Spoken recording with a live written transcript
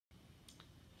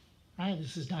Hi,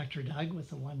 this is Dr. Doug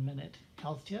with a 1-minute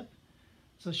health tip.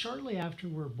 So shortly after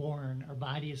we're born, our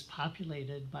body is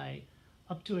populated by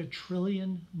up to 1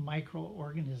 trillion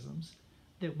microorganisms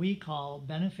that we call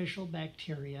beneficial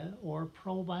bacteria or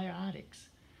probiotics.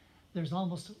 There's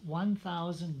almost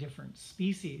 1,000 different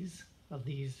species of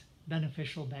these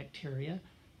beneficial bacteria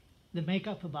that make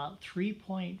up about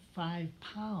 3.5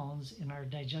 pounds in our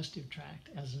digestive tract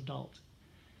as adults.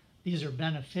 These are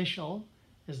beneficial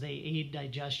as they aid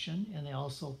digestion, and they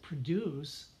also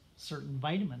produce certain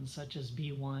vitamins such as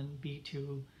B1,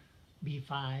 B2,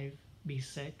 B5,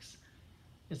 B6.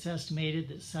 It's estimated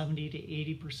that 70 to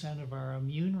 80% of our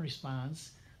immune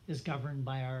response is governed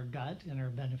by our gut and our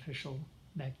beneficial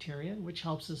bacteria, which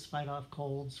helps us fight off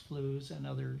colds, flus, and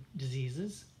other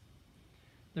diseases.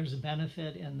 There's a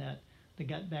benefit in that the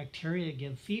gut bacteria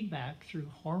give feedback through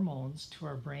hormones to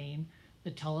our brain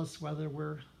that tell us whether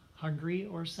we're hungry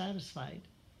or satisfied.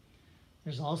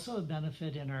 There's also a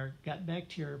benefit in our gut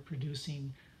bacteria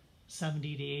producing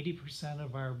 70 to 80%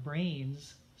 of our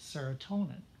brain's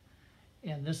serotonin.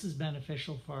 And this is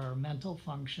beneficial for our mental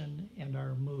function and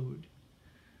our mood.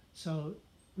 So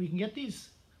we can get these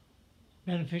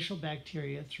beneficial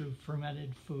bacteria through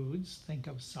fermented foods. Think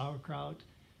of sauerkraut,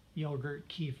 yogurt,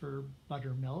 kefir,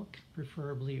 buttermilk,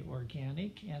 preferably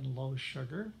organic and low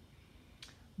sugar.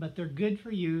 But they're good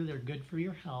for you, they're good for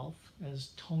your health. As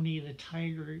Tony the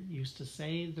Tiger used to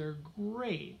say, they're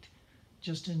great.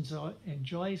 Just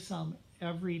enjoy some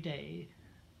every day.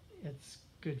 It's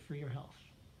good for your health.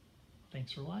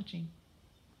 Thanks for watching.